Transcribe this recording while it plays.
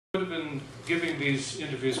would have been giving these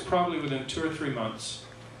interviews probably within 2 or 3 months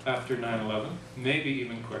after 9/11, maybe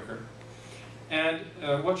even quicker. And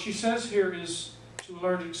what she says here is, to a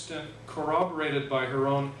large extent, corroborated by her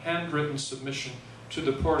own handwritten submission to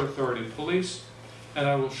the Port Authority Police, and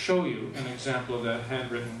I will show you an example of that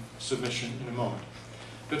handwritten submission in a moment.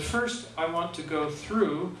 But first, I want to go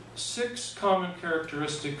through 6 common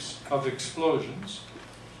characteristics of explosions,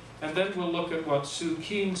 and then we'll look at what Sue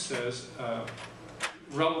Keane says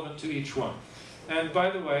relevant to each one. And by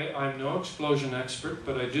the way, I'm no explosion expert,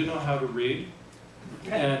 but I do know how to read.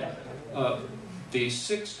 And the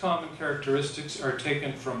 6 common characteristics are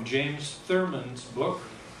taken from James Thurman's book,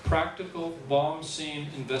 Practical Bomb Scene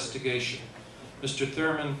Investigation. Mr.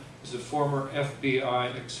 Thurman is a former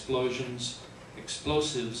FBI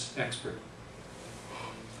explosives expert.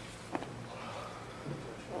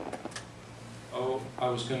 Oh, I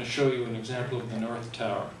was going to show you an example of the North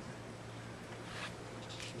Tower.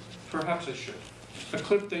 Perhaps I should. A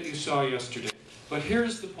clip that you saw yesterday. But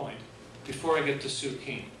here's the point, before I get to Sue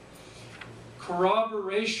Keane.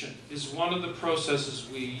 Corroboration is one of the processes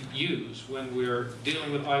we use when we're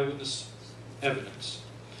dealing with eyewitness evidence.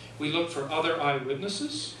 We look for other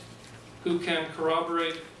eyewitnesses who can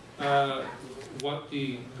corroborate what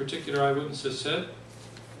the particular eyewitness has said.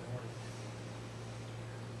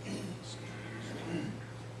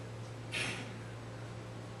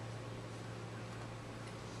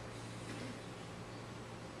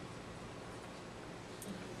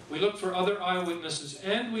 We look for other eyewitnesses,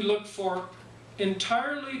 and we look for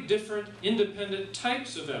entirely different independent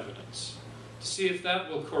types of evidence to see if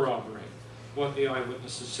that will corroborate what the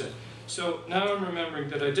eyewitnesses said. So now I'm remembering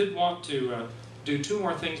that I did want to do 2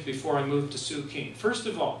 more things before I move to Sue Keane. First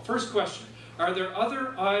of all, first question, are there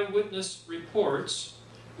other eyewitness reports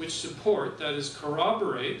which support, that is,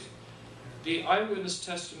 corroborate, the eyewitness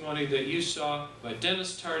testimony that you saw by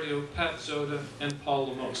Dennis Tardio, Pat Zoda, and Paul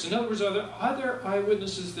Lemos? In other words, are there other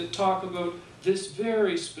eyewitnesses that talk about this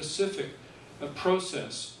very specific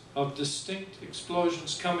process of distinct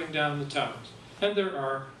explosions coming down the towers? And there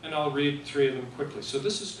are, and I'll read 3 of them quickly. So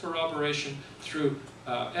this is corroboration through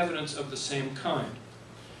evidence of the same kind.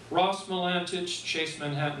 Ross Malantich, Chase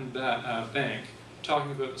Manhattan Bank, talking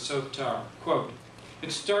about the South Tower. Quote,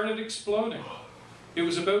 "It started exploding. It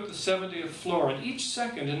was about the 70th floor, and each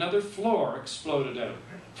second another floor exploded out,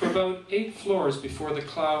 for about 8 floors before the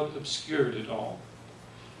cloud obscured it all."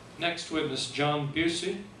 Next witness, John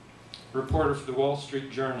Busey, reporter for the Wall Street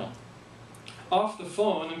Journal. "Off the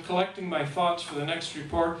phone and collecting my thoughts for the next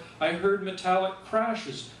report, I heard metallic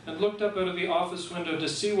crashes and looked up out of the office window to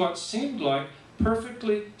see what seemed like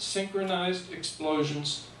perfectly synchronized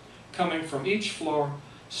explosions coming from each floor,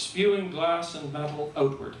 spewing glass and metal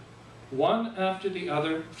outward, one after the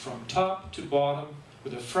other from top to bottom,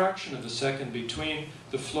 with a fraction of a second between.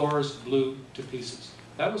 The floors blew to pieces."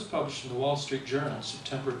 That was published in the Wall Street Journal,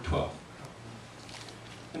 September 12th.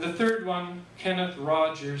 And the third one, Kenneth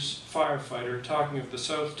Rogers, firefighter, talking of the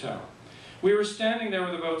South Tower. "We were standing there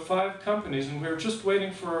with about 5 companies, and we were just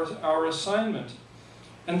waiting for our assignment.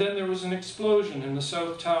 And then there was an explosion in the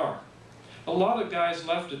South Tower. A lot of guys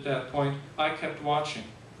left at that point. I kept watching.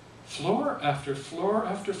 Floor after floor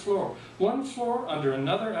after floor. One floor under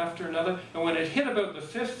another after another. And when it hit about the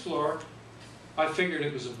 5th floor, I figured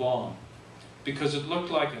it was a bomb, because it looked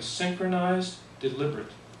like a synchronized,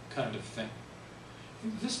 deliberate kind of thing."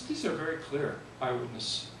 These are very clear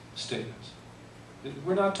eyewitness statements.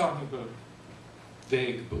 We're not talking about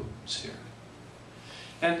vague booms here.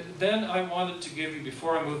 And then I wanted to give you,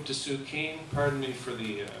 before I move to Sue Keane, pardon me for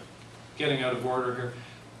the getting out of order here,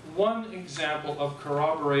 one example of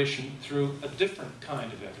corroboration through a different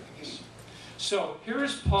kind of evidence. So here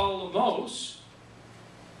is Paul Lemos,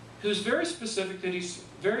 who's very specific, that he's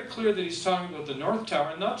very clear that he's talking about the North Tower,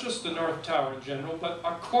 and not just the North Tower in general, but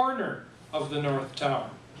a corner of the North Tower,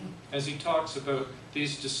 as he talks about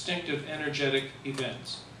these distinctive energetic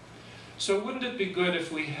events. So wouldn't it be good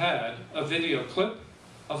if we had a video clip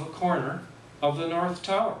of a corner of the North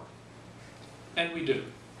Tower? And we do.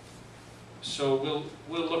 So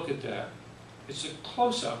we'll look at that. It's a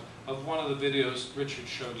close-up of one of the videos Richard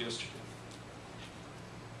showed yesterday.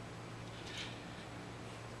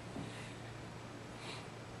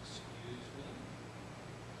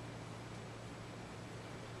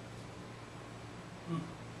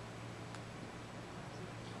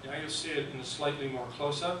 Now you'll see it in a slightly more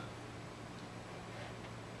close-up.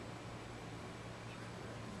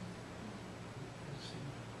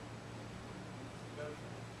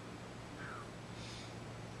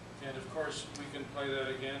 And of course, we can play that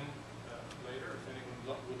again later if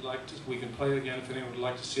anyone would like to. We can play it again if anyone would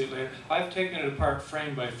like to see it later. I've taken it apart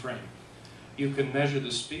frame by frame. You can measure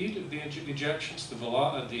the speed of the ejections,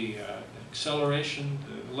 the acceleration,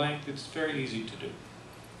 the length. It's very easy to do.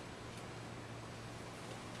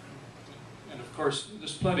 And of course,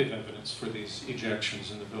 there's plenty of evidence for these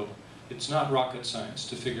ejections in the building. It's not rocket science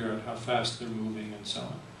to figure out how fast they're moving and so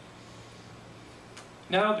on.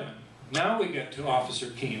 Now then, now we get to Officer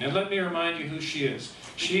Keene. And let me remind you who she is.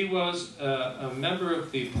 She was a member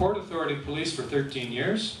of the Port Authority Police for 13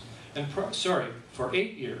 years, and for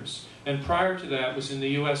 8 years. And prior to that was in the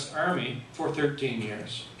US Army for 13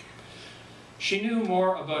 years. She knew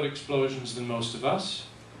more about explosions than most of us,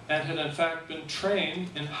 and had in fact been trained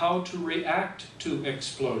in how to react to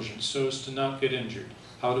explosions so as to not get injured.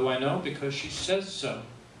 How do I know? Because she says so.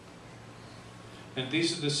 And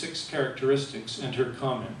these are the 6 characteristics and her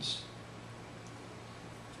comments.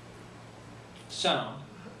 Sound.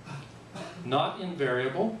 Not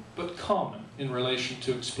invariable, but common in relation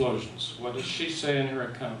to explosions. What does she say in her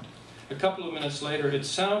account? A couple of minutes later, it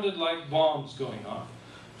sounded like bombs going off.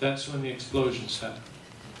 That's when the explosions happened.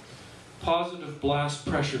 Positive blast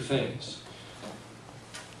pressure phase.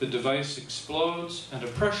 The device explodes and a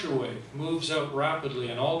pressure wave moves out rapidly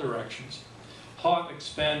in all directions. Hot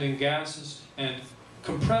expanding gases and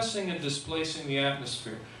compressing and displacing the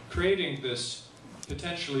atmosphere, creating this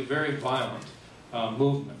potentially very violent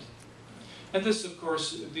movement. And this, of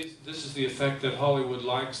course, this is the effect that Hollywood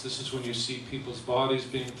likes. This is when you see people's bodies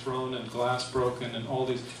being thrown and glass broken and all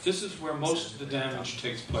these. This is where most of the damage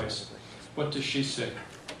takes place. What does she say?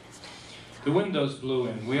 The windows blew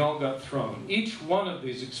in. We all got thrown. Each one of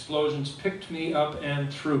these explosions picked me up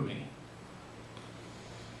and threw me.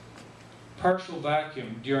 Partial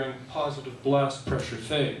vacuum during positive blast pressure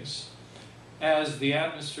phase. As the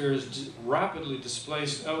atmosphere is rapidly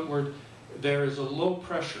displaced outward, there is a low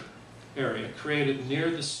pressure area created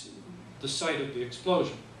near the site of the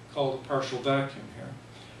explosion, called a partial vacuum here.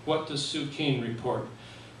 What does Sue Keene report?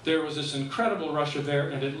 There was this incredible rush of air,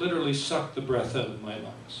 and it literally sucked the breath out of my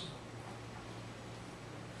lungs.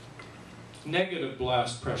 Negative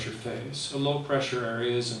blast pressure phase. A low pressure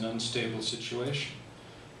area is an unstable situation.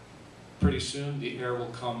 Pretty soon the air will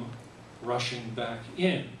come rushing back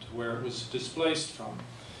in to where it was displaced from.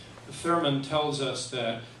 Thurman tells us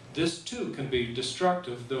that this too can be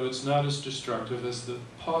destructive, though it's not as destructive as the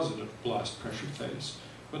positive blast pressure phase.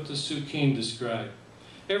 What does Sue Keene describe?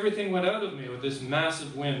 Everything went out of me with this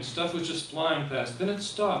massive wind. Stuff was just flying past. Then it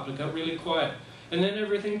stopped. It got really quiet. And then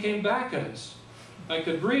everything came back at us. I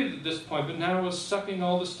could breathe at this point, but now I was sucking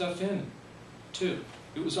all the stuff in, too.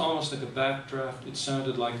 It was almost like a backdraft. It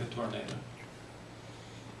sounded like a tornado.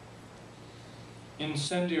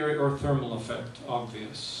 Incendiary or thermal effect,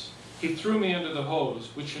 obvious. He threw me into the hose,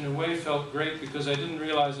 which in a way felt great because I didn't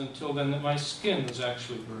realize until then that my skin was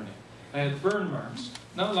actually burning. I had burn marks,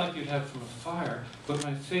 not like you'd have from a fire, but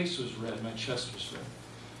my face was red, my chest was red.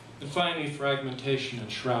 And finally, fragmentation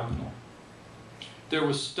and shrapnel. There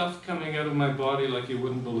was stuff coming out of my body like you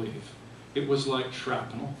wouldn't believe. It was like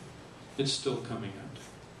shrapnel. It's still coming out.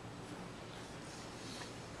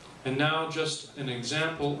 And now just an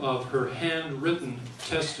example of her handwritten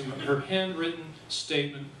testament, her handwritten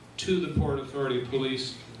statement to the Port Authority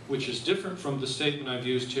Police, which is different from the statement I've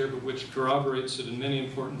used here, but which corroborates it in many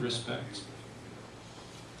important respects.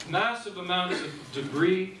 Massive amounts of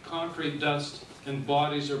debris, concrete dust, and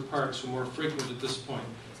bodies or parts were more frequent at this point.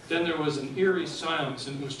 Then there was an eerie silence,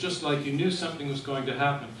 and it was just like you knew something was going to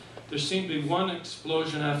happen. There seemed to be one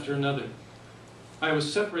explosion after another. I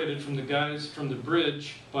was separated from the guys from the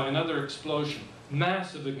bridge by another explosion,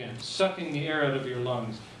 massive again, sucking the air out of your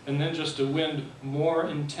lungs, and then just a wind more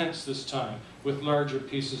intense this time, with larger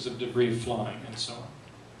pieces of debris flying, and so on.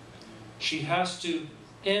 She has to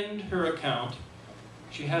end her account.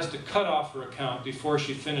 She has to cut off her account before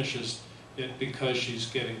she finishes it because she's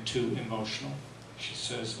getting too emotional. She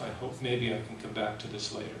says, I hope maybe I can come back to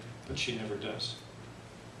this later, but she never does.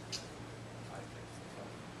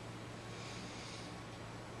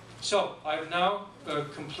 So, I've now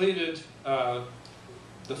completed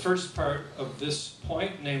the first part of this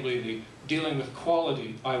point, namely the dealing with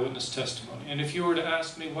quality eyewitness testimony. And if you were to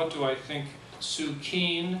ask me what do I think Sue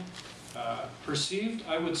Keene perceived,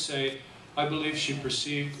 I would say I believe she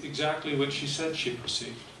perceived exactly what she said she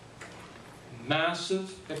perceived.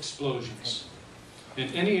 Massive explosions.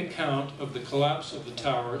 And any account of the collapse of the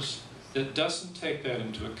towers that doesn't take that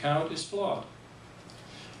into account is flawed.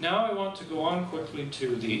 Now I want to go on quickly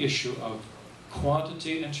to the issue of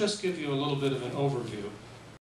quantity and just give you a little bit of an overview